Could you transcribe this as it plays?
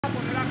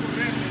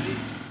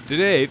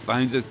Today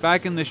finds us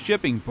back in the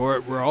shipping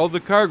port where all the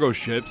cargo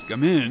ships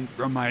come in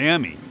from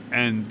Miami.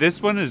 And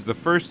this one is the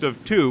first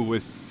of two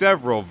with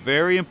several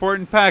very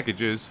important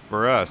packages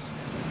for us.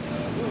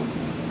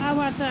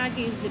 Our truck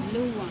is the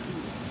blue one.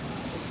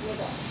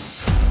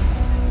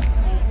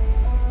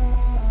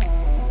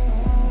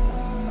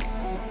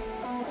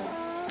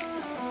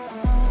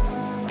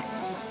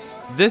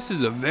 This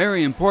is a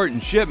very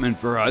important shipment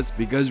for us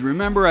because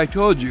remember I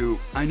told you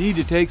I need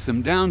to take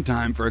some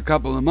downtime for a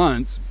couple of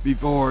months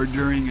before,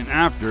 during, and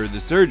after the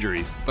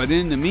surgeries. But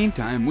in the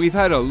meantime, we've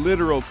had a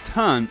literal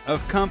ton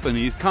of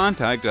companies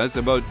contact us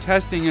about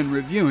testing and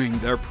reviewing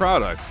their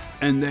products.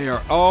 And they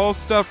are all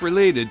stuff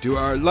related to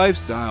our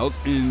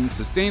lifestyles in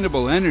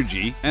sustainable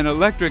energy and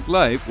electric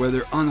life,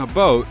 whether on a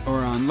boat or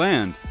on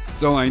land.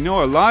 So I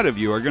know a lot of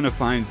you are going to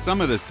find some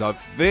of this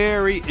stuff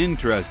very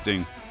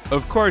interesting.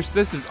 Of course,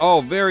 this is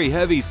all very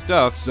heavy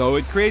stuff, so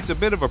it creates a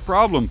bit of a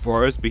problem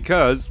for us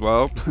because,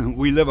 well,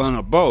 we live on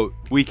a boat.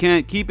 We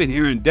can't keep it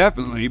here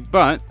indefinitely,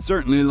 but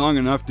certainly long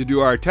enough to do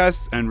our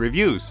tests and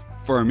reviews.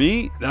 For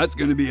me, that's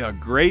going to be a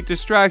great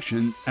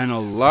distraction and a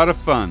lot of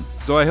fun.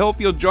 So I hope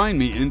you'll join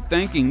me in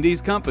thanking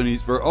these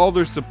companies for all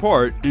their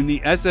support in the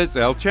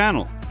SSL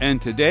channel.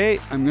 And today,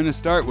 I'm going to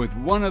start with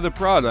one of the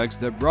products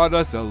that brought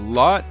us a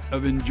lot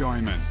of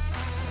enjoyment.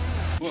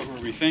 What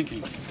were we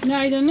thinking?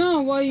 I don't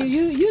know. What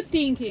you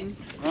thinking?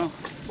 Well,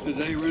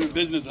 because I run a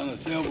business on a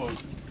sailboat.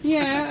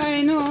 Yeah,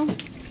 I know.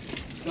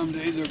 Some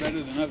days are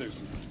better than others.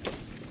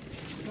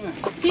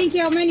 Think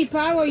how many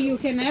power you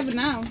can have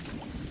now.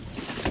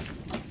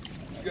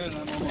 It's good,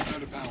 I'm almost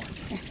out of power.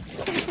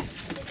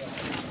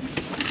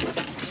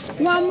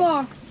 One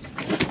more.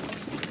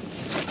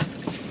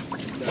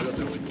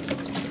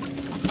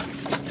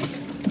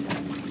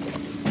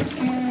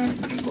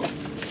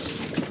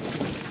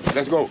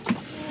 Let's go.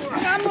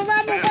 Vamos,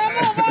 vamos,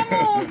 vamos,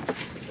 vamos.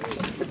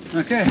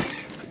 Okay.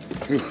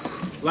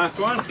 Last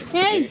one?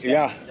 Hey.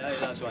 Yeah.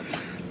 Last one.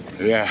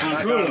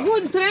 Yeah.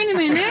 Good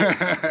training,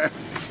 eh?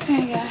 Oh,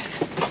 yeah.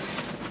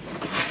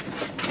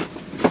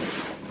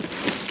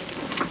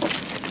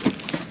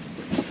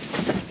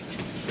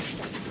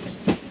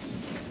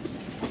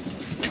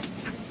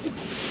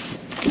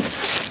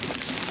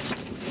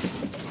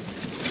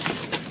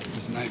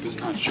 This knife is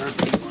not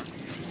sharp anymore.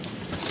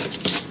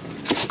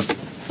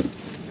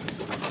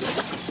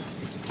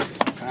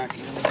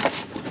 Packing.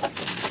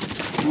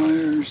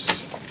 Wires.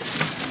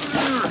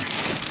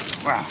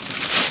 Wow.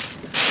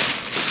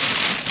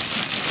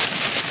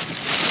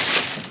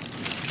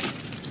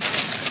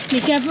 Be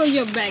careful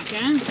your back,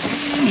 eh?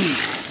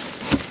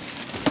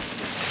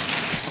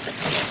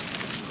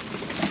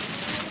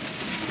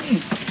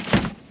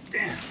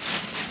 Damn.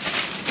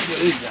 What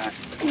is that?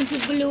 It's a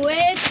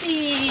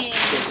bluetti.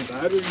 Is it a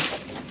battery?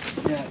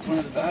 Yeah, it's one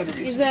of the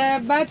batteries. It's a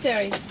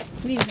battery.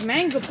 This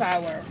mango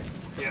power.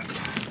 Yeah.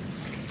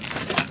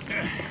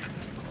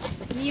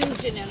 New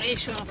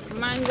generation of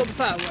mango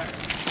power.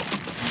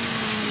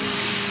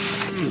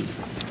 And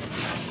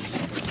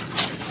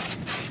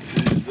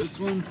this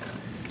one,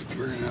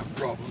 we're gonna have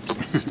problems.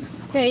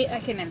 Okay, I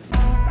can empty.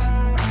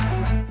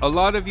 A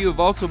lot of you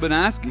have also been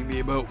asking me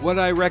about what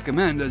I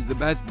recommend as the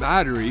best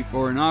battery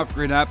for an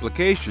off-grid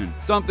application.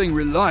 Something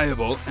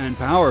reliable and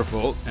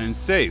powerful and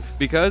safe.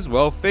 Because,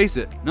 well, face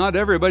it, not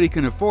everybody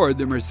can afford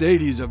the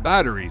Mercedes of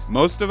batteries.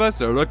 Most of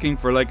us are looking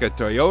for like a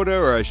Toyota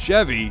or a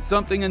Chevy,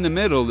 something in the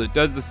middle that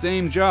does the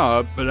same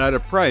job, but at a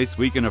price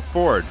we can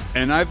afford.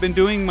 And I've been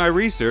doing my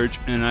research,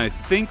 and I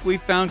think we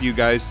found you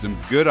guys some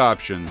good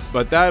options.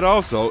 But that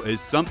also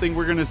is something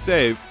we're gonna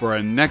save for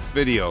a next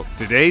video.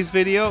 Today's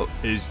video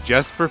is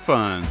just for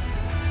fun.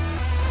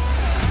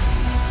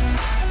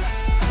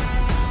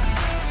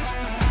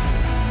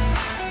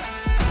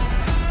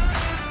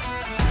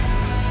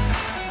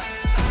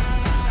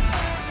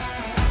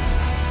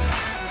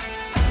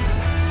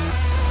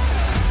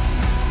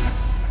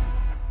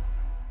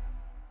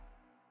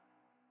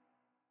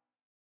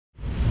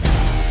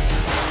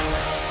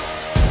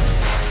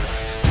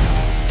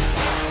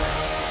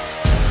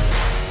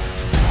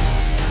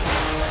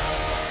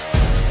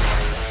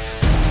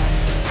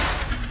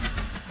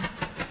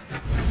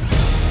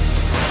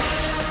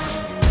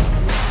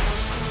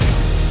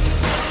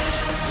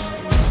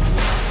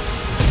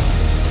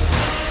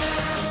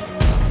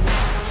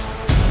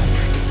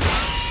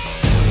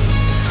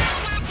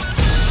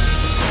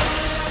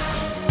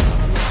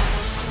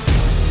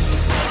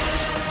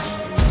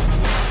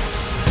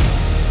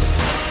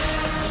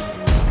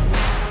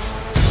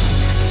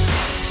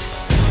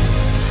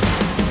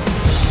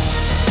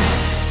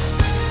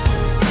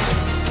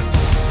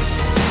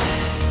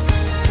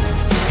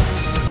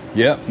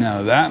 Yep,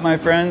 now that, my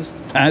friends,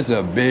 that's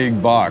a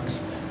big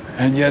box.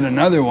 And yet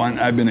another one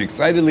I've been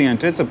excitedly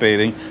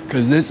anticipating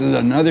because this is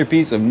another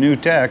piece of new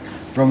tech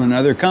from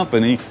another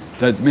company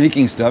that's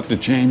making stuff to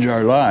change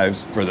our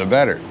lives for the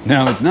better.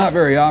 Now, it's not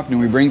very often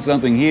we bring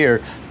something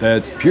here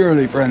that's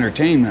purely for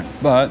entertainment,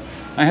 but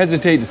I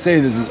hesitate to say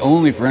this is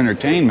only for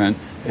entertainment.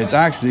 It's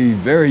actually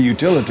very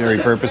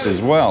utilitarian purpose as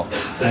well.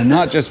 And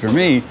not just for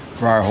me,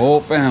 for our whole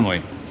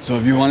family. So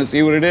if you want to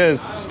see what it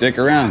is, stick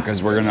around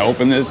because we're going to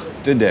open this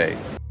today.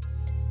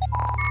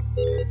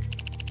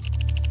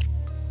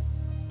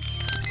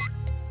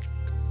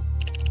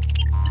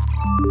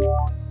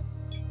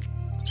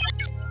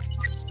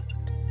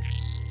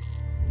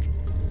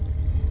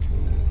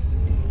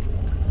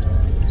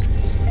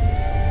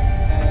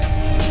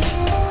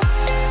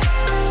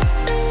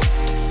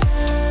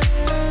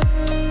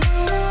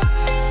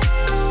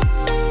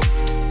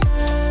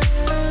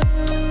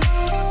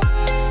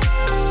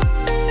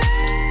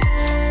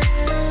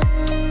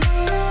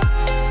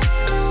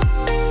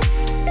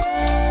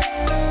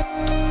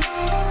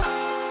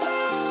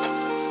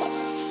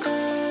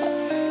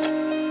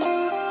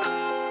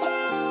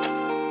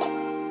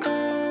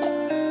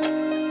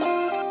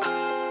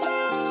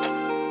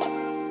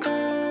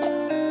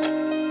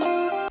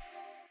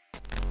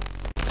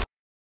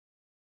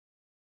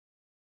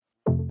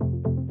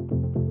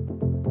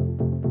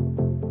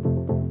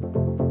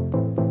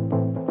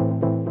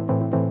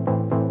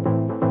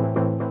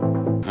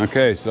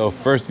 Okay, so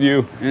first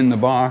view in the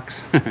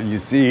box, you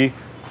see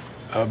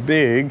a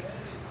big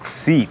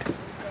seat.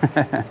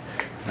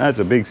 That's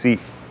a big seat.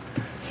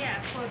 Yeah,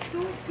 for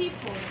 2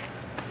 people.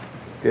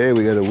 Okay,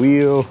 we got a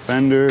wheel,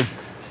 fender,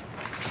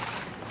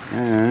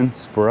 and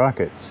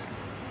sprockets.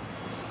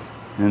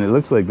 And it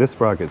looks like this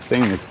sprocket's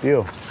stainless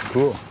steel.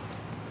 Cool.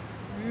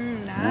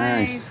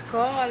 Nice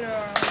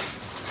color.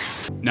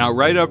 Now,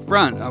 right up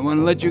front, I want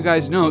to let you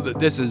guys know that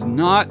this is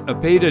not a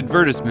paid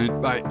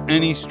advertisement by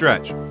any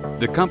stretch.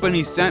 The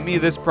company sent me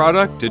this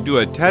product to do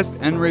a test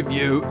and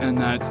review, and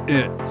that's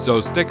it. So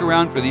stick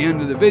around for the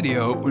end of the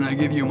video when I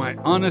give you my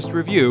honest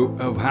review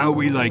of how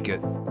we like it.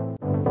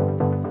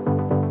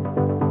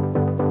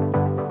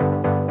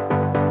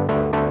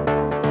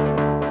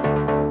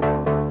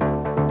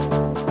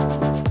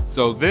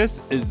 So this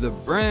is the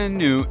brand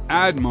new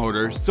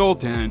Addmotor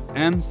Soletan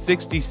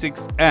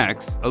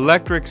M-66X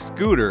electric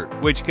scooter,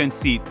 which can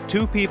seat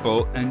 2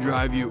 people and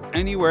drive you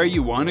anywhere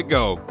you want to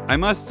go. I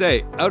must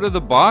say, out of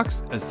the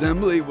box,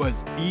 assembly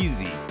was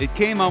easy. It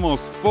came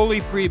almost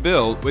fully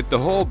pre-built with the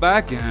whole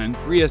back end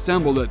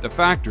reassembled at the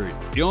factory.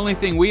 The only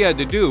thing we had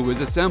to do was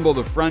assemble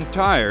the front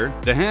tire,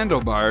 the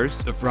handlebars,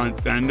 the front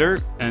fender,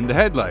 and the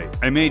headlight.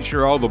 I made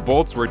sure all the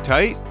bolts were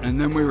tight, and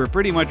then we were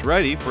pretty much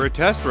ready for a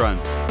test run.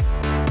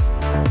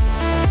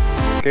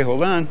 Okay,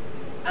 hold on.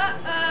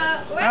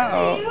 Where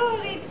are you,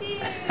 RIcci?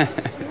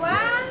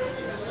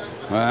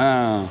 What?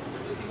 Wow.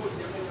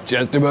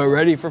 Just about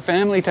ready for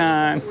family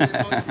time.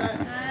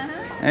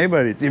 Hey,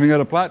 buddy, it's even got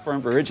a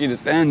platform for RIcci to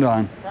stand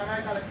on.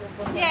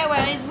 Yeah,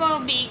 well, it's more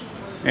big.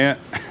 Yeah.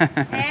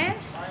 Eh?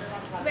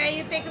 Where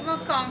you take more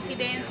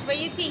confidence. What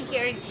you think,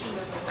 RIcci?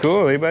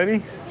 Cool, hey, buddy?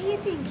 What you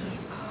thinking?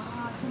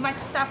 Oh, too much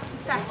stuff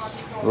to touch.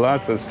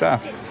 Lots of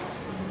stuff.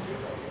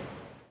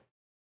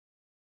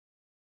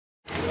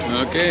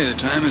 Okay, the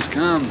time has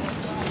come.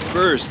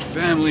 First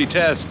family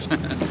test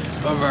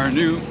of our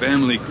new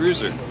family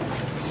cruiser.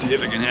 See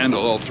if it can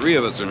handle all 3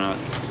 of us or not.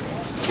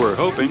 We're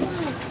hoping,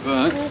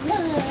 but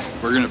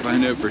we're gonna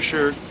find out for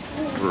sure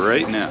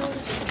right now.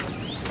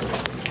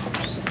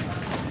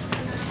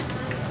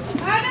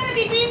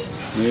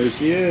 There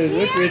she is.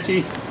 Look,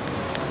 RIcci.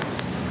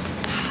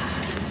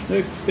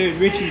 Look, there's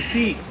RIcci's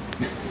seat.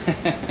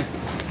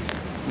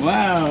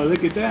 Wow,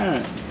 look at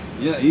that.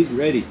 Yeah, he's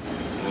ready.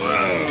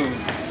 Whoa.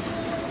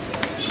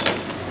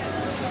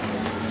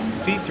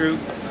 Feet through.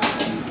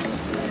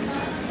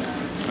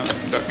 Oh,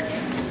 it's stuck.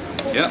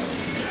 Yep.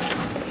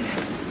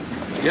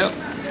 Yep.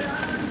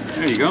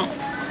 There you go.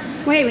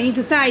 Wait, we need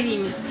to tie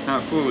him.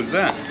 How cool is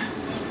that?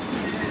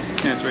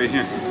 Yeah, it's right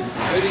here.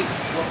 Ready?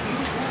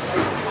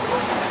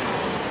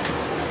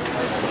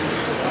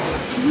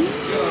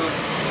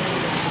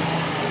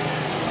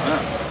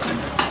 Wow.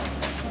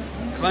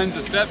 Climbs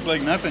the steps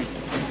like nothing.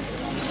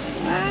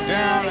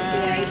 Down.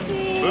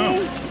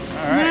 Boom.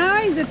 All right.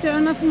 Now is the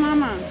turn of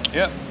Mama.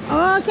 Yep.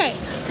 Okay.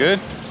 Good?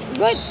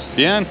 Good.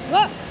 Bien?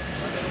 Go.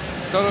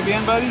 Todo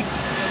bien, buddy?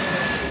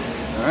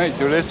 All right,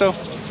 ¿tú listo?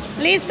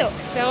 Listo.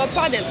 Pero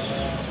paddle.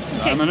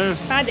 Okay. Vámonos.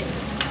 Paddle.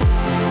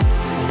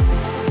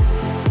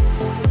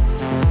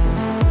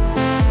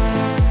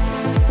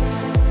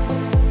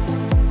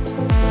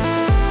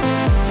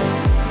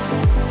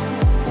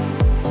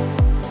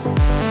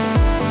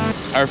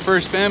 Our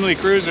first family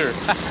cruiser.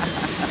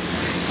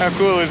 How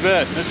cool is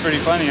that? That's pretty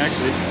funny,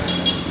 actually.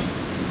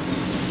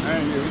 All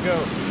right, here we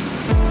go.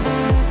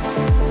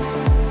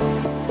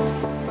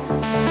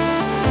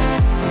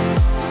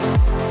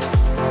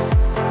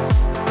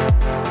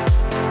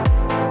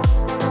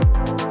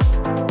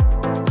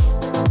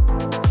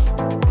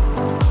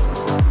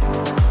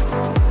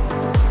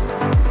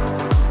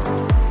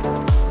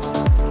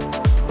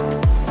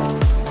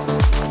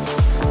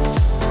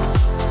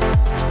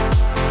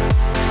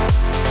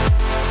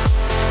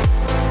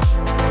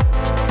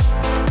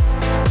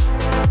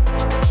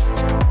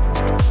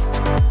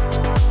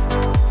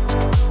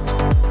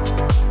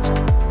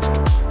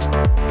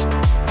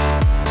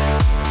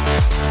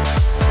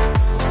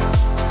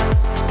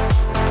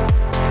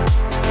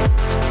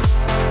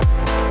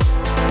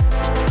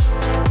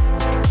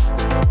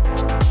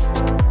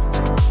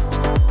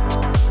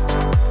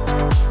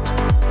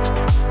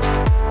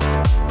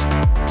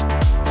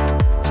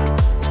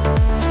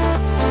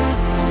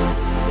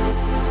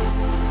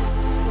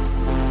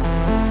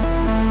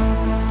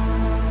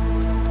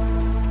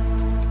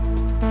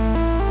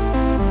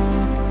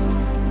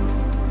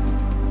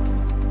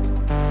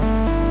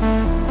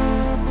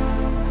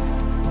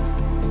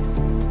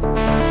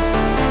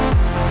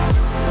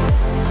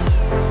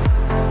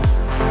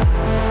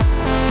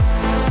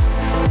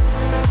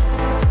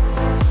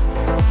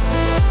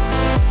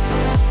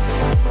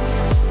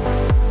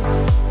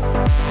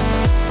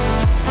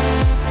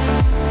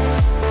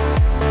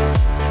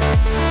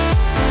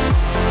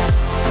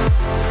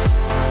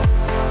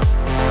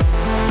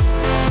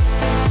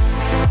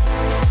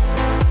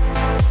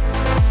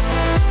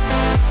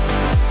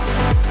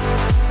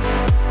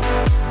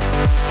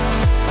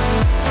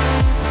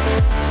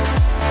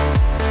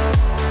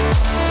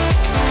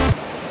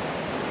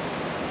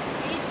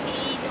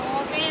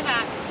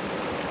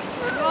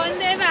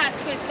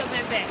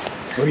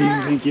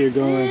 think you're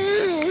going?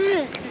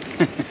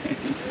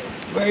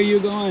 Where are you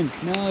going?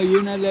 No,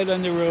 you're not let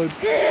on the road.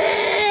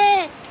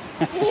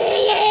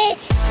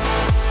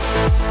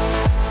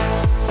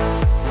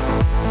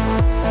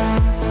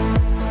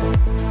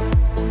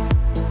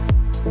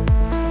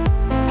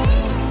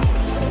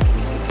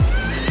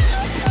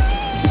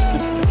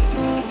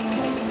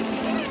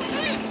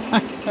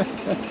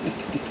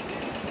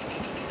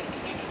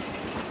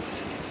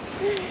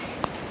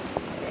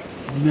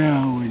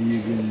 Now what are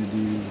you gonna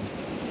do?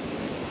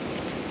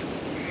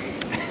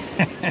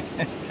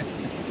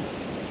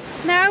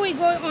 Now we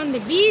go on the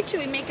beach,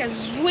 we make a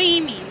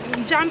swimming,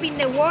 we jump in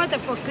the water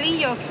for clean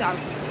yourself.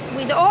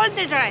 With all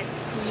the rest,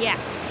 yeah.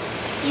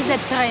 He's a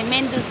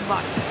tremendous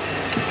boy.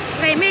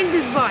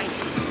 Tremendous boy.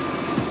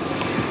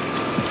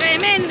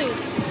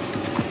 Tremendous.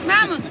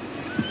 Vamos.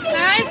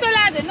 A este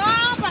lado,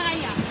 no para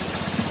allá.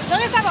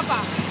 ¿Dónde está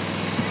papá?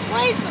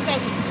 Where is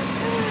Daddy?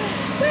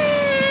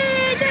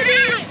 Where,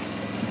 Daddy?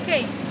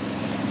 Okay.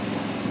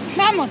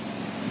 Vamos.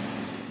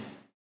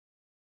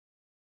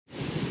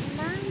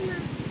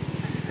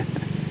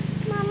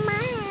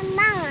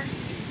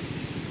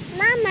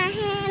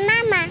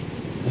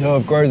 So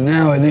of course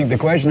now I think the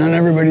question on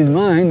everybody's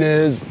mind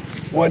is,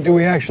 what do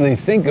we actually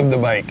think of the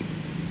bike?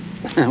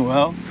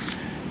 Well,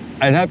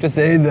 I'd have to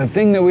say the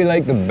thing that we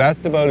like the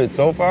best about it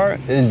so far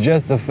is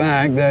just the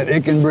fact that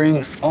it can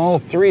bring all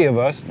three of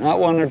us, not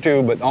one or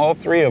two, but all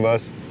three of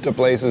us to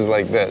places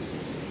like this.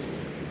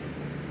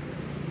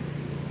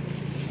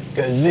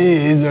 Because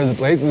these are the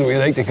places we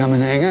like to come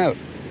and hang out.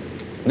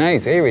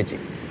 Nice, hey Richie?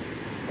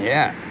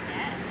 Yeah.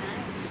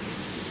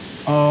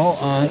 All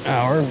on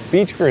our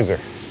beach cruiser.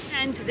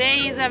 And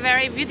today is a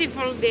very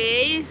beautiful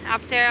day.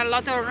 After a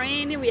lot of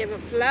rain, we have a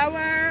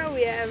flower,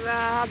 we have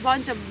a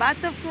bunch of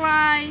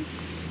butterflies,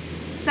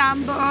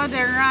 some birds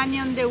are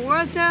running on the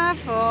water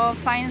for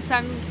find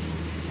some,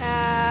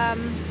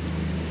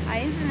 what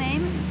is the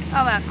name?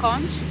 Oh, a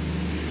conch.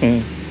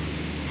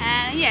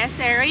 And yes,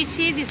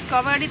 RIcci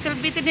discovered a little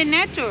bit of the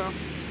nature.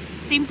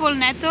 Simple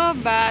nature,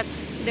 but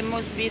the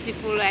most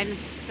beautiful and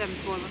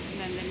simple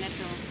than the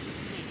nature.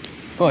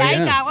 Oh, like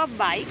yeah. our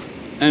bike.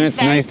 And it's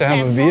nice to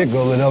have a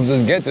vehicle that helps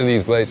us get to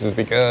these places,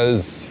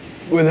 because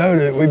without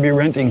it, we'd be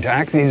renting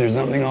taxis or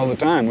something all the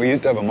time. We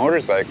used to have a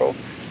motorcycle,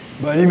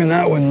 but even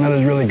that wouldn't let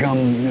us really come,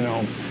 you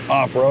know,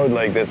 off-road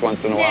like this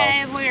once in a while.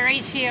 Yeah,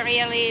 RIcci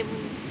really,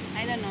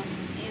 I don't know,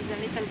 is a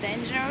little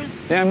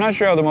dangerous. Yeah, I'm not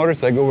sure how the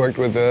motorcycle worked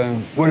with,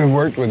 would have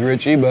worked with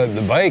Richie, but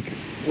the bike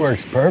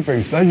works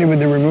perfect, especially with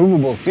the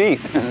removable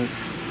seat.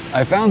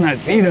 I found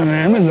that seat on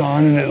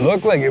Amazon and it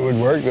looked like it would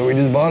work, so we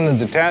just bought it as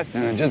a test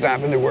and it just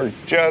happened to work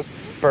just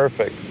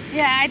perfect.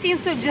 Yeah, I think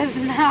so. Just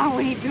now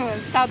we need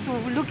to start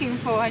looking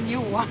for a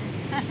new one.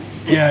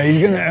 Yeah, he's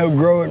gonna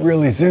outgrow it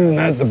really soon.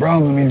 That's the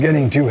problem. He's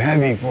getting too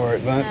heavy for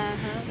it, but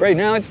right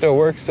now it still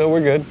works, so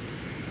we're good.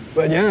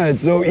 But yeah,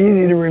 it's so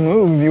easy to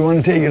remove. If you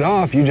want to take it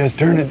off, you just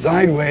turn it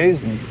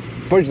sideways, and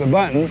push the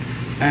button,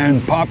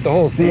 and pop the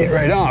whole seat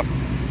right off.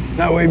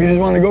 That way, if you just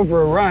want to go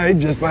for a ride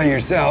just by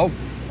yourself,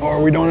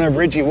 or we don't have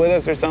Richie with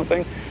us or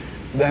something,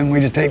 then we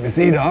just take the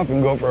seat off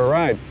and go for a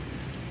ride.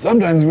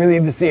 Sometimes we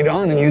leave the seat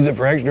on and use it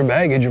for extra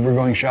baggage if we're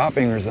going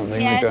shopping or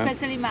something like that. Yeah,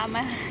 especially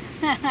Mama.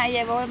 I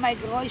have all my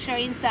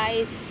groceries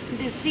inside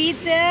the seat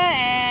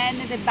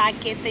and the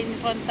bucket in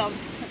front of.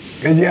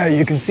 Because yeah,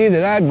 you can see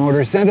that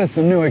Addmotor sent us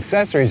some new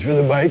accessories for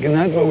the bike, and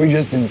that's what we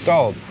just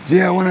installed. So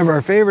yeah, one of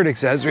our favorite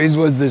accessories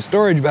was the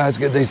storage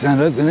basket they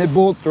sent us, and it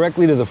bolts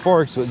directly to the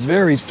fork, so it's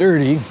very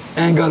sturdy,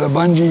 and got a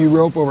bungee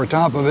rope over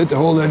top of it to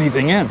hold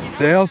anything in.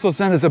 They also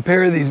sent us a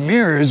pair of these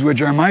mirrors,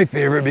 which are my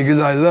favorite because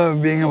I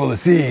love being able to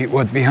see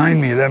what's behind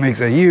me. That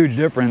makes a huge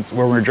difference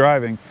when we're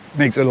driving.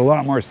 Makes it a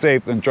lot more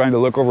safe than trying to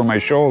look over my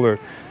shoulder,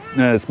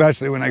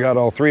 especially when I got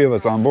all three of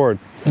us on board.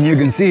 And you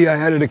can see I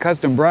added a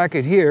custom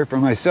bracket here for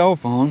my cell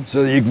phone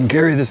so that you can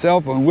carry the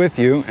cell phone with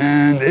you,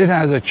 and it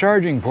has a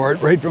charging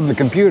port right from the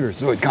computer,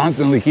 so it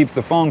constantly keeps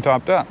the phone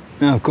topped up.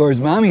 Now of course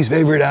Mommy's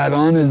favorite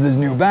add-on is this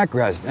new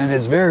backrest, and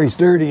it's very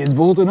sturdy. It's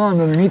bolted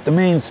on underneath the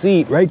main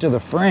seat right to the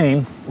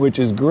frame, which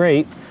is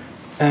great,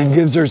 and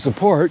gives her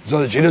support so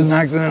that she doesn't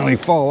accidentally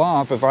fall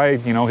off if I,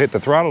 you know, hit the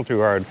throttle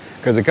too hard.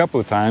 Because a couple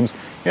of times,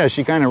 yeah,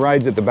 she kind of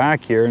rides at the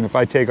back here, and if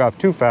I take off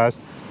too fast,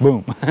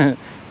 boom.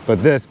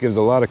 But this gives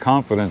a lot of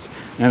confidence.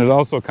 And it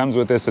also comes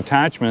with this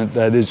attachment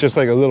that is just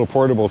like a little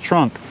portable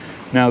trunk.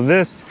 Now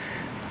this,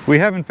 we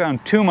haven't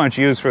found too much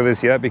use for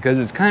this yet because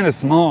it's kind of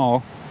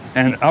small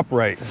and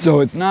upright. So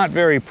it's not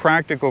very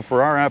practical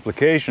for our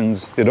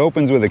applications. It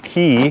opens with a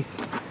key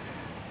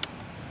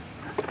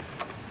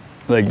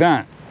like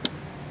that.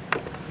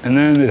 And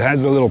then it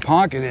has a little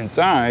pocket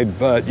inside,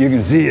 but you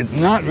can see it's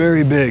not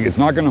very big. It's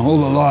not gonna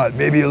hold a lot.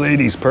 Maybe a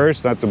lady's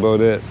purse, that's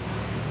about it.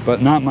 But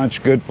not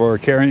much good for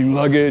carrying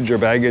luggage or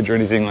baggage or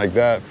anything like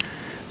that.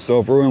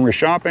 So for when we're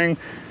shopping,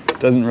 it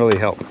doesn't really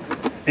help.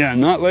 Yeah,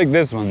 not like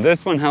this one.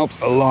 This one helps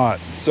a lot.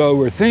 So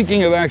we're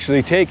thinking of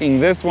actually taking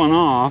this one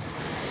off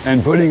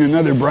and putting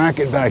another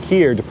bracket back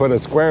here to put a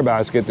square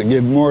basket to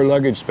give more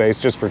luggage space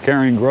just for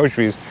carrying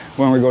groceries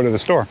when we go to the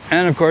store.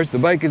 And of course the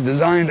bike is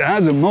designed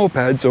as a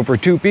moped, so for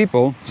 2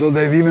 people, so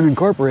they've even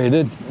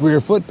incorporated rear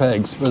foot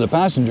pegs for the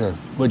passenger,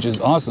 which is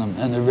awesome,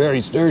 and they're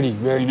very sturdy,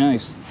 very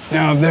nice.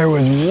 Now, if there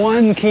was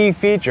one key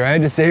feature I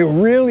had to say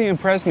really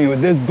impressed me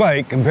with this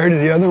bike compared to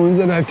the other ones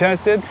that I've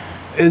tested,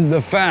 is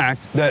the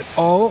fact that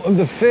all of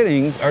the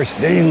fittings are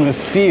stainless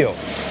steel.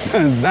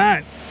 And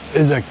that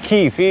is a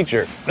key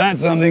feature.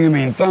 That's something, I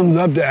mean, thumbs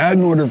up to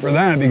Addmotor for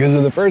that, because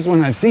of the first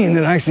one I've seen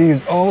that actually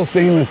used all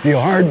stainless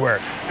steel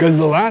hardware. Because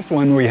the last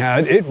one we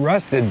had, it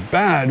rusted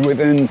bad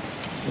within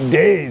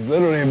days,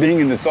 literally, of being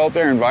in the salt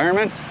air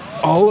environment.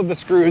 All of the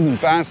screws and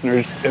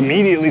fasteners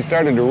immediately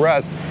started to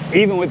rust,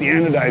 even with the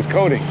anodized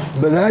coating.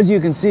 But as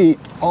you can see,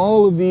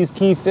 all of these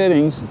key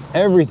fittings,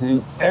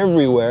 everything,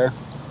 everywhere,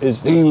 is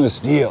stainless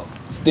steel.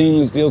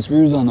 Stainless steel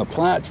screws on the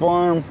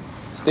platform,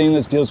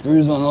 stainless steel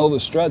screws on all the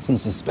struts and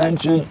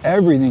suspension.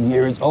 Everything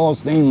here is all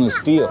stainless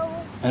steel.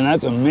 And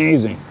that's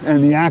amazing.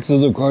 And the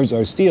axles, of course,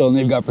 are steel, and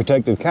they've got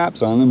protective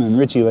caps on them, and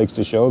Richie likes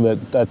to show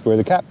that that's where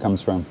the cap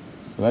comes from.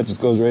 So that just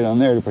goes right on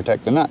there to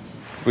protect the nuts.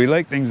 We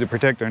like things to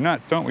protect our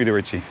nuts, don't we,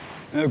 Richie?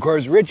 And of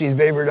course, Richie's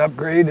favorite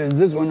upgrade is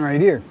this one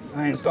right here.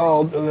 I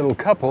installed a little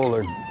cup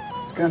holder.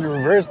 It's kind of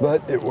reversed,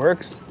 but it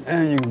works.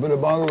 And you can put a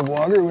bottle of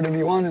water or whatever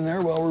you want in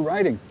there while we're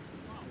riding.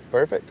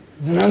 Perfect.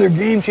 Another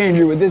game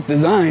changer with this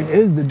design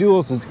is the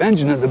dual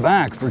suspension at the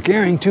back. For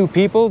carrying 2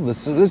 people,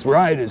 this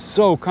ride is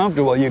so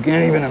comfortable you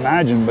can't even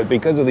imagine, but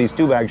because of these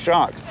 2-bag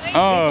shocks.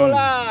 Oh,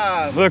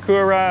 Nicolas! Look who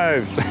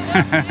arrives.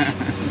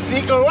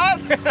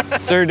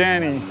 Nicolas! Sir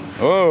Danny.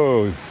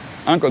 Oh,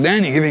 Uncle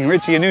Danny giving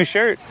Richie a new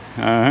shirt.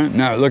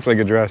 No, it looks like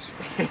a dress.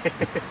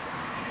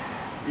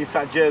 He's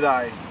a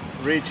Jedi.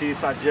 Richie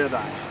is a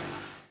Jedi.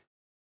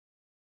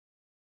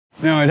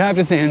 Now, I'd have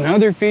to say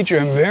another feature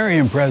I'm very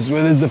impressed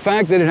with is the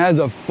fact that it has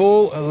a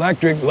full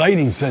electric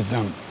lighting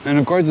system. And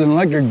of course, it's an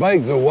electric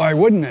bike, so why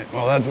wouldn't it?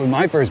 Well, that's what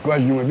my first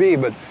question would be,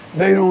 but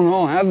they don't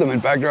all have them.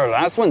 In fact, our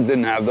last ones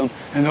didn't have them,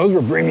 and those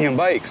were premium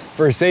bikes.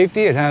 For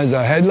safety, it has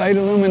a headlight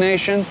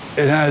illumination,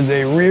 it has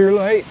a rear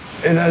light,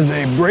 it has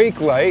a brake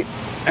light,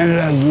 and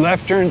it has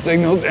left turn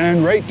signals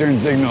and right turn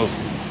signals.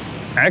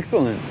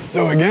 Excellent.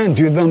 So again,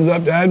 2 thumbs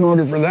up to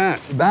Addmotor for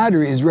that. The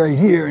battery is right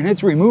here, and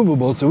it's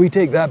removable, so we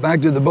take that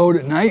back to the boat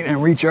at night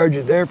and recharge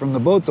it there from the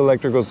boat's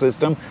electrical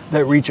system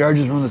that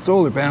recharges from the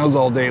solar panels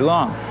all day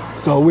long.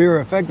 So we're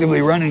effectively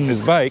running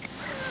this bike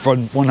for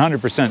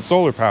 100%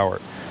 solar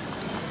power.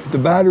 The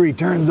battery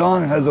turns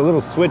on, it has a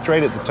little switch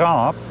right at the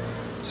top,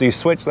 so you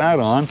switch that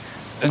on,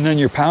 and then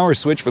your power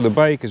switch for the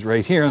bike is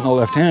right here on the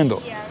left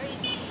handle.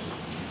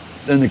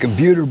 Then the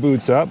computer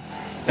boots up,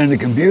 and the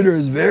computer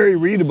is very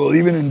readable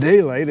even in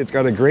daylight. It's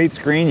got a great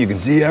screen, you can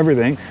see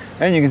everything,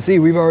 and you can see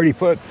we've already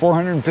put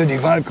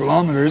 455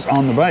 kilometers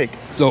on the bike.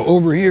 So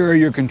over here are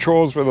your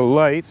controls for the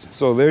lights.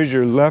 So there's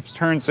your left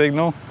turn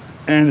signal,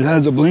 and it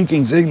has a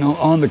blinking signal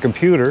on the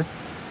computer.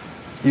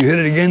 You hit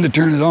it again to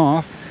turn it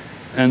off,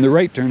 and the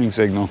right turning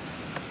signal.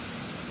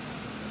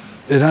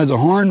 It has a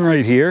horn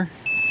right here,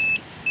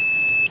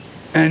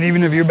 and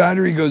even if your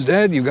battery goes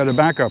dead, you've got a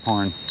backup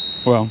horn.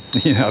 Well,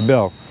 yeah, a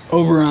bell.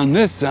 Over on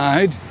this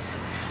side,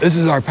 this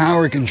is our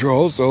power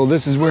control, so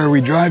this is where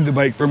we drive the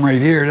bike from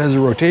right here. It has a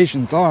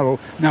rotation throttle.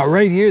 Now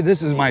right here,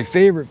 this is my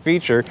favorite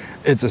feature.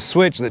 It's a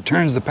switch that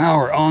turns the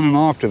power on and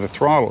off to the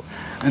throttle.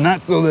 And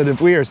that's so that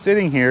if we are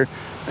sitting here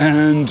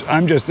and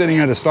I'm just sitting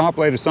at a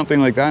stoplight or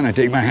something like that and I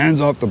take my hands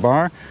off the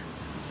bar,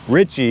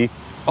 Richie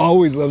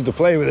always loves to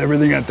play with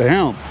everything at the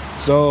helm.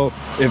 So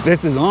if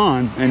this is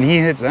on and he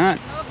hits that,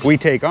 we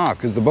take off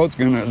because the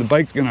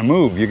bike's gonna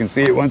move. You can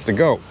see it wants to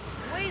go.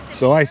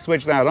 So I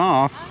switch that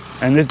off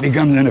and this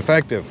becomes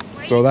ineffective.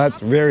 So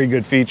that's a very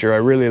good feature. I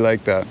really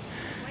like that.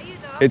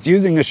 It's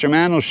using a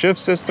Shimano shift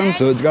system,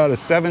 so it's got a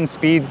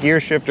 7-speed gear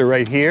shifter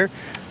right here,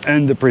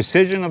 and the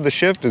precision of the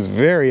shift is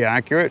very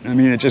accurate. I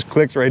mean, it just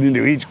clicks right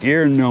into each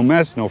gear, no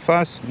mess, no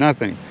fuss,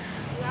 nothing.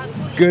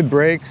 Good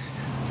brakes.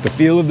 The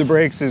feel of the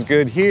brakes is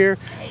good here.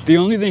 The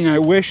only thing I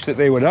wish that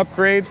they would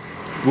upgrade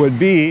would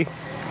be...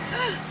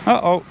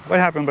 Uh-oh, what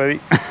happened, buddy?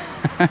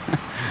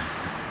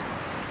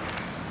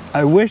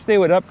 I wish they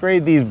would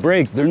upgrade these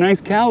brakes. They're nice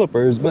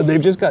calipers, but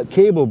they've just got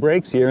cable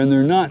brakes here, and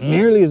they're not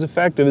nearly as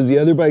effective as the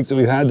other bikes that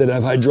we've had that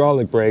have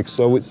hydraulic brakes.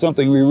 So it's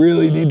something we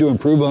really need to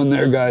improve on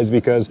there, guys,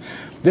 because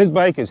this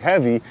bike is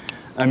heavy.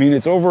 I mean,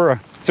 it's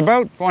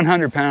about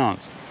 100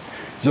 pounds.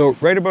 So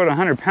right about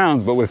 100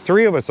 pounds, but with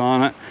 3 of us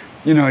on it,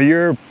 you know,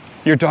 you're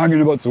talking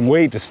about some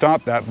weight to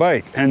stop that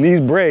bike. And these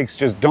brakes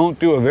just don't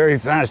do a very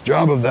fast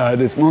job of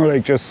that. It's more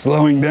like just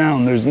slowing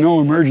down. There's no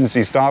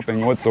emergency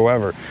stopping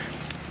whatsoever.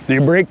 The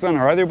brakes on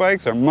our other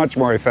bikes are much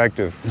more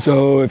effective.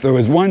 So if there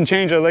was one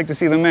change I'd like to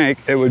see them make,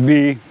 it would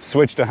be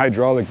switch to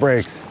hydraulic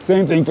brakes.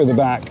 Same thing for the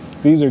back.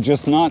 These are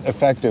just not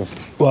effective.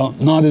 Well,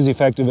 not as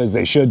effective as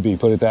they should be,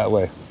 put it that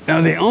way. Now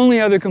the only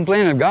other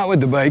complaint I've got with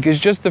the bike is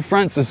just the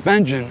front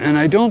suspension, and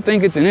I don't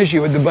think it's an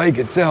issue with the bike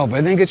itself.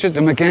 I think it's just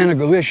a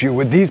mechanical issue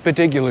with these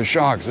particular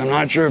shocks. I'm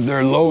not sure if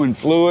they're low in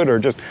fluid or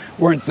just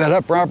weren't set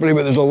up properly,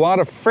 but there's a lot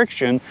of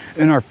friction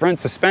in our front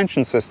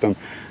suspension system.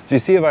 So you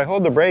see, if I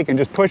hold the brake and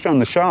just push on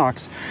the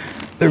shocks,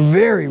 they're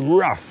very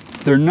rough.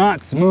 They're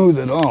not smooth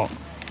at all.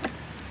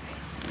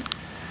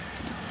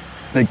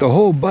 Like the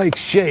whole bike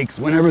shakes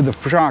whenever the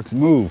shocks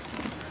move.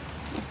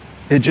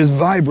 It just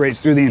vibrates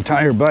through the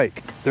entire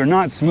bike. They're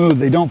not smooth,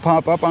 they don't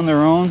pop up on their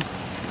own.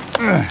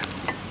 Ugh.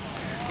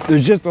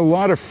 There's just a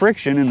lot of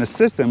friction in the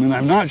system, and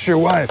I'm not sure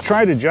why. I've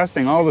tried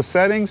adjusting all the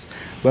settings,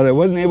 but I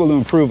wasn't able to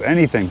improve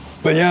anything.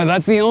 But yeah,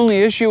 that's the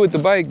only issue with the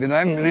bike that I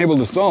haven't been able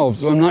to solve,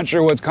 so I'm not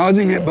sure what's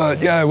causing it,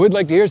 but yeah, I would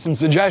like to hear some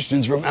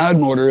suggestions from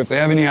Addmotor if they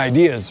have any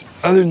ideas.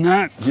 Other than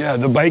that, yeah,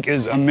 the bike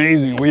is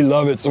amazing. We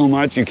love it so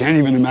much, you can't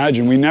even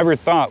imagine. We never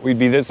thought we'd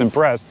be this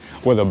impressed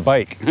with a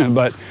bike,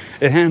 but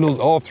it handles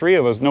all three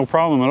of us, no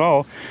problem at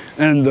all.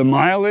 And the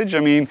mileage, I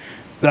mean,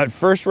 that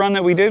first run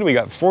that we did, we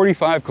got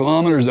 45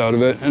 kilometers out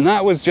of it, and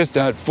that was just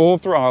at full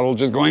throttle,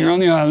 just going around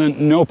the island,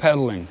 no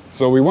pedaling.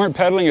 So we weren't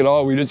pedaling at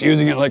all, we were just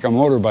using it like a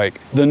motorbike.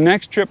 The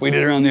next trip we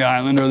did around the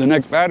island, or the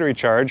next battery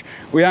charge,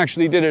 we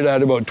actually did it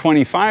at about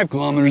 25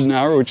 kilometers an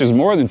hour, which is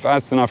more than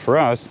fast enough for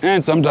us.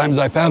 And sometimes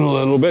I pedal a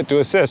little bit to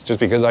assist, just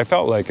because I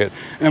felt like it.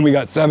 And we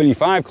got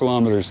 75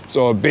 kilometers,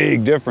 so a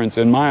big difference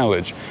in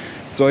mileage.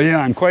 So yeah,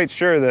 I'm quite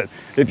sure that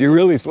if you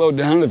really slowed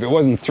down, if it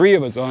wasn't three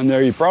of us on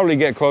there, you'd probably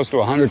get close to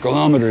 100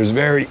 kilometers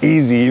very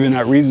easy, even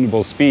at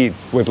reasonable speed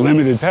with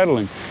limited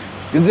pedaling.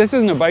 Because this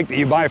isn't a bike that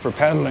you buy for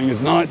pedaling.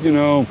 It's not, you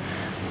know,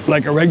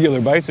 like a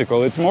regular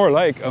bicycle. It's more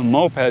like a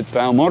moped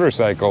style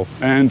motorcycle.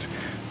 And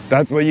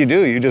that's what you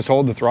do. You just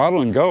hold the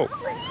throttle and go.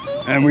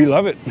 And we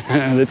love it,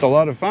 and it's a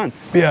lot of fun.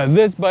 Yeah,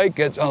 this bike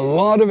gets a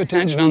lot of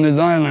attention on this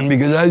island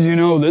because, as you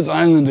know, this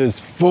island is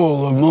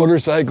full of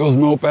motorcycles,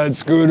 mopeds,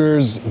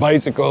 scooters,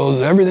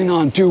 bicycles, everything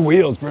on two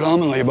wheels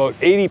predominantly. About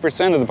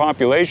 80% of the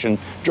population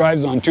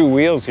drives on two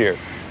wheels here.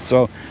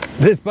 So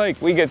this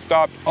bike, we get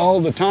stopped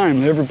all the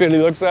time. Everybody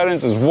looks at it and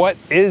says, "What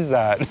is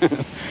that?"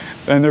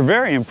 And they're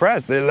very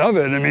impressed. They love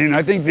it. I mean,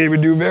 I think they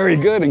would do very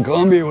good in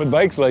Colombia with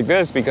bikes like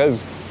this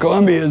because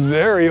Colombia is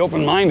very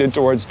open-minded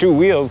towards two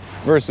wheels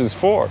versus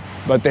four.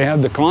 But they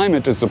have the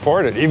climate to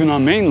support it, even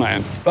on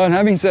mainland. But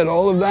having said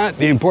all of that,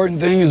 the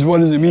important thing is what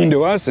does it mean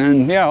to us?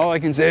 And yeah, all I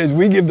can say is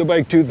we give the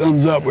bike 2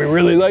 thumbs up. We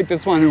really like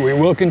this one and we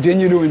will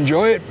continue to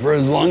enjoy it for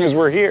as long as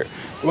we're here.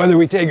 Whether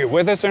we take it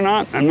with us or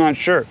not, I'm not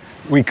sure.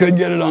 We could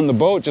get it on the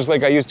boat, just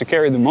like I used to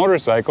carry the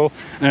motorcycle,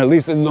 and at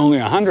least this is only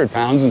 100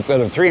 pounds instead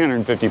of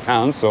 350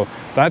 pounds, so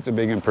that's a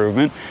big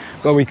improvement.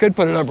 But we could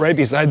put it up right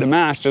beside the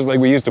mast, just like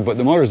we used to put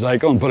the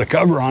motorcycle, and put a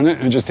cover on it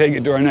and just take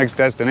it to our next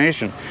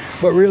destination.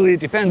 But really, it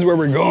depends where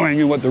we're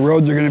going and what the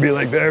roads are going to be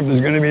like there, if there's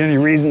going to be any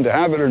reason to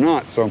have it or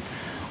not. So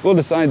we'll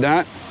decide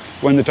that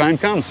when the time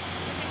comes.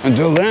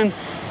 Until then,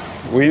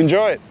 we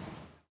enjoy it.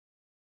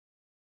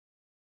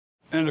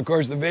 And of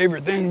course, the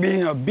favorite thing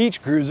being a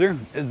beach cruiser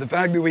is the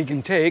fact that we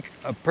can take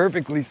a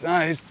perfectly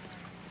sized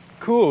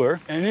cooler,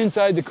 and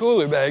inside the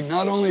cooler bag,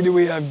 not only do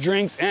we have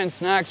drinks and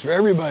snacks for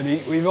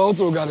everybody, we've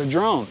also got a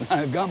drone.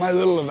 I've got my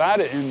little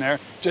Levada in there,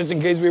 just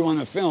in case we want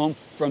to film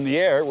from the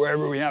air,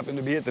 wherever we happen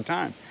to be at the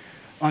time.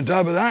 On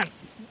top of that,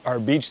 our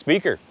beach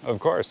speaker, of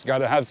course. Got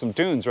to have some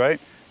tunes, right?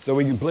 So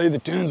we can play the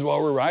tunes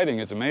while we're riding.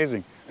 It's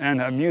amazing. And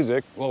have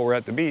music while we're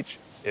at the beach,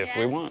 if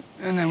we want.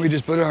 And then we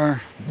just put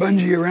our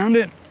bungee around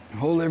it,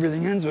 hold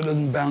everything in so it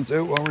doesn't bounce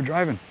out while we're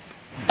driving.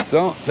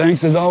 So,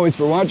 thanks as always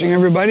for watching,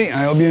 everybody.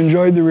 I hope you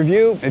enjoyed the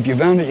review. If you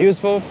found it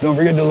useful, don't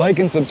forget to like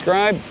and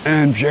subscribe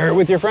and share it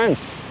with your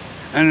friends.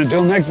 And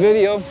until next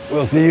video,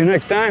 we'll see you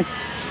next time.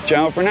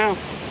 Ciao for now.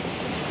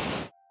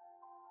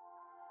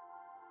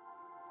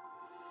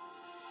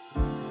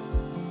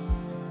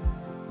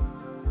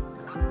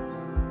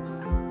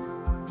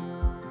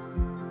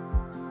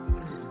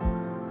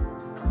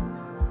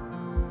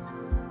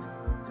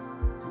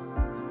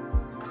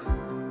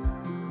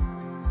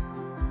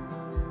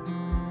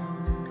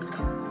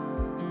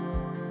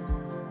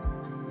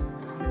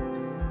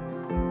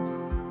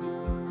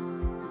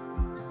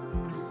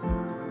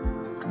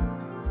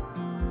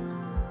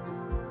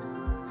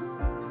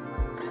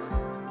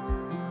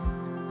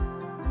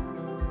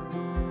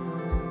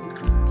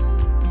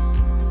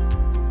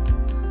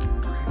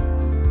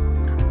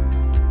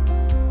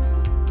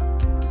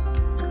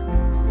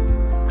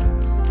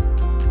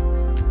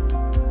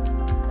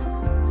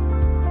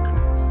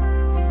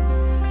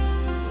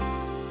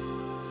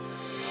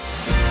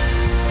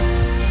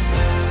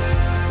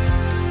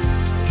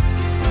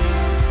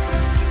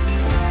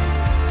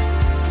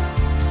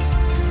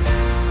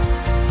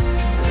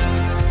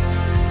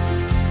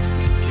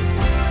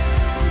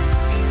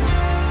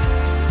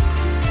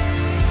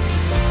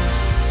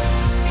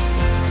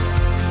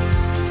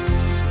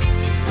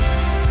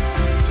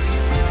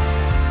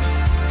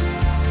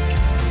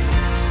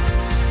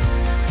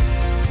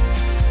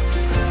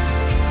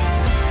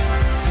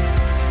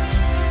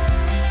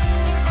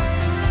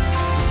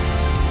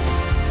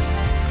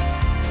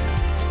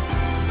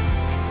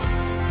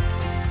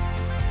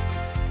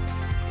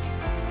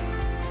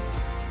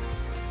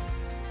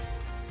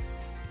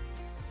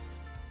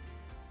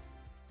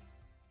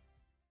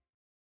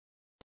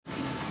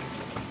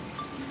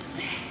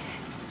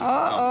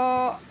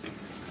 Uh-oh.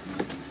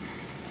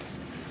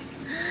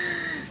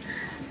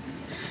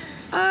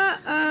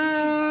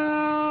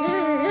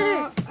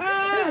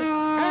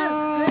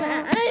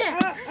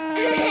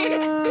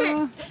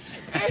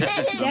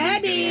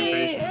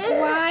 Daddy,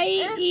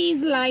 why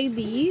is like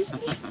this?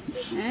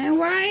 And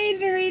why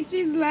the Rich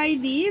is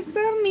like this?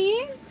 Tell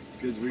me.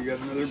 Because we got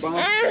another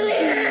box.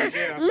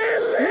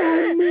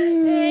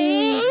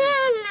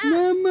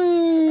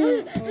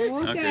 Mama.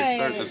 Okay,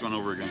 start this one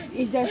over again.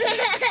 It just.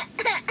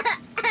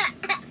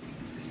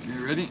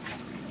 You ready?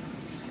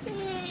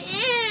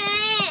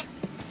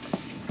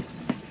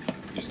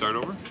 You start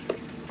over?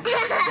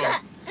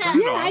 Yeah,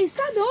 I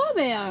start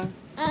over.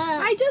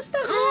 I just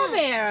start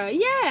over.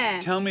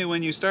 Yeah. Tell me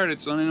when you start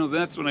it so I know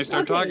that's when I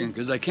start Okay. talking,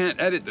 because I can't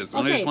edit this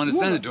one. I Okay, just want to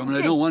send it to him and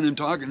I don't want him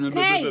talking blah,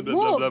 blah, Okay, blah, blah,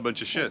 blah, move. blah,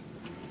 bunch of shit.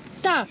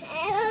 Start.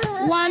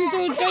 1,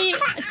 2, 3.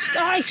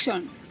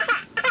 Action.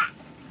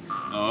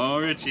 Oh,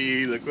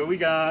 Richie, look what we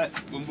got.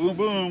 Boom, boom,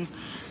 boom.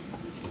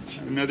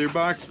 Another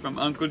box from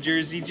Uncle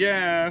Jersey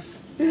Jeff.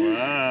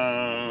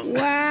 Wow.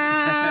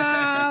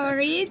 Wow,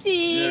 Richie.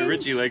 Yeah,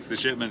 Richie likes the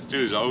shipments too.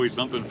 There's always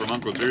something from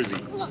Uncle Jersey.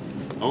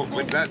 Oh,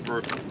 what's that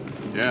for?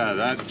 Yeah,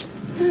 that's...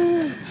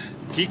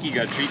 Kiki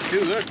got treats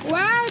too, look.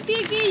 Wow,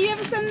 Tiki, you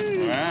have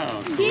some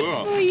Wow, gift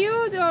cool. for you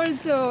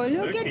also.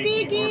 Look at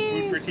Kiki, Tiki.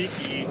 more food for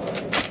Tiki.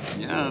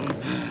 Yum.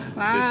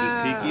 Wow. This is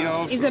Tiki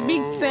also. It's a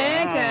big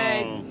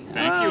packet. Wow.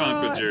 Thank you,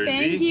 Uncle Jersey.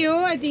 Thank you.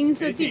 I think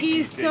so. Hey, Tiki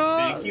is say so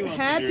thank you, Uncle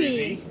happy.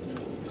 Jersey.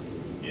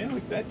 Yeah,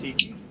 what's that,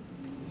 Tiki?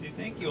 Say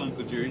thank you,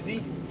 Uncle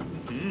Jersey.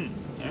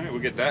 All right, we'll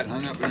get that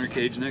hung up in her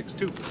cage next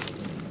too.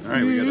 All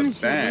right, we got a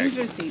She's bag.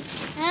 interesting.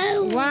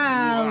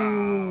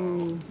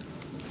 Wow.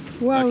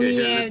 What Okay, we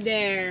here, have let's-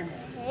 there?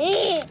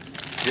 Here,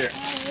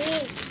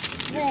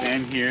 you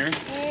stand here.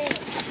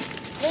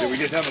 So we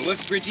just have a look,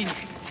 Richie.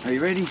 Are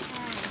you ready?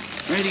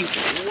 Ready?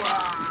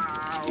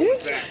 Wow!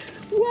 What's that?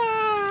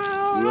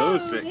 Wow. Glow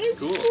sticks, It's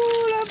cool.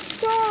 full of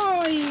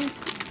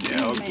toys.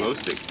 Yeah, all glow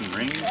sticks and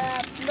rings,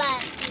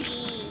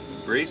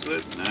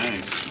 bracelets,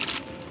 nice.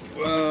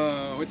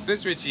 Whoa! What's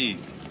this, Richie?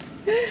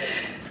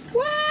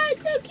 Wow,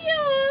 it's so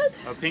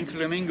cute. A pink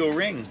flamingo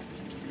ring.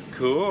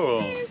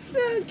 Cool. It's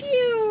so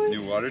cute.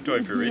 New water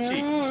toy for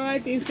Richie. Oh, I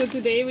think so.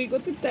 Today we go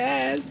to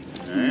test.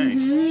 Nice.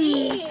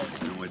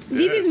 Mhm. And what's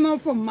This this? is more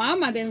for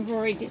Mama than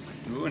for Richie.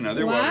 Ooh,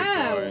 another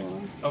Wow. water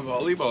toy. A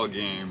volleyball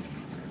game.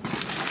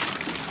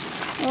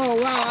 Oh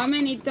wow, how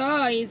many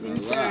toys A lot.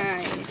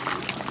 inside?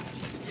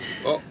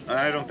 Oh,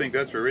 I don't think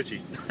that's for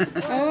Richie.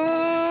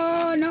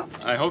 Oh no,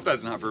 I hope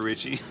that's not for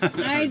Richie. I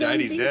Her don't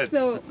daddy's think dead.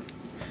 so.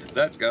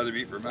 That's got to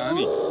be for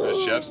Mommy. The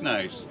chef's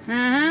nice.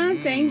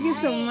 Thank you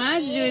so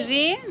much,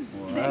 Josie.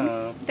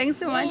 Wow. Thanks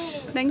so much.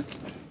 Thanks.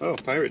 Oh,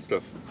 pirate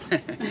stuff.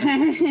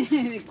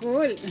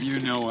 Cool. You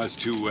know us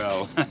too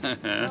well.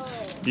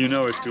 You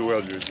know us too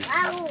well, Jersey.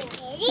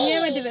 You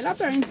have a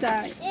developer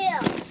inside.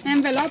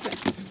 Envelope.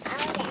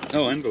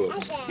 Oh,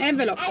 envelopes.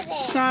 Envelope.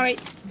 Sorry.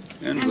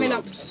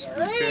 Envelopes.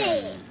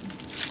 Okay.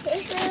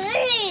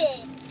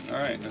 All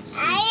right, let's see.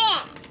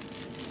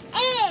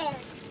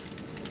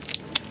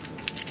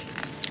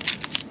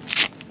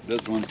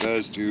 This one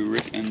says to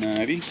Rick and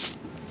Maddy.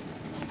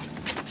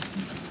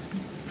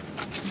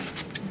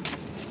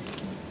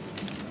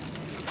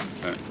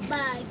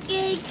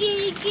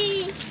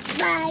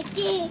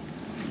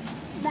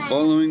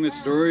 Following the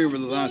story over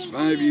the last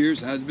 5 years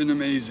has been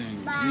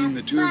amazing. Seeing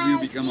the two of you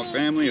become a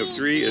family of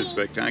 3 is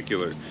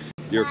spectacular.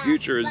 Your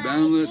future is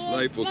boundless.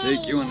 Life will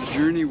take you on a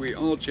journey we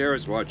all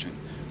cherish watching.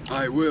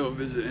 I will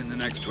visit in the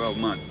next 12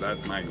 months.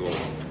 That's my goal.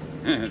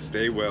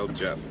 Stay well,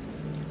 Jeff.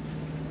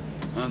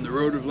 On the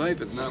road of life,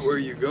 it's not where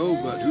you go,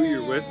 but who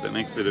you're with that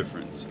makes the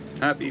difference.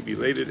 Happy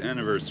belated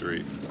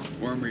anniversary.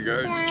 Warm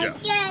regards, Jeff.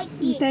 Thank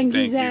you, Thank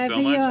you so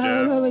Zeffy. much, Oh,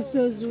 Jeff. that was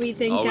so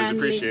sweet and Always kindly.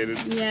 appreciated.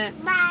 Yeah.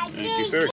 Thank you, sir.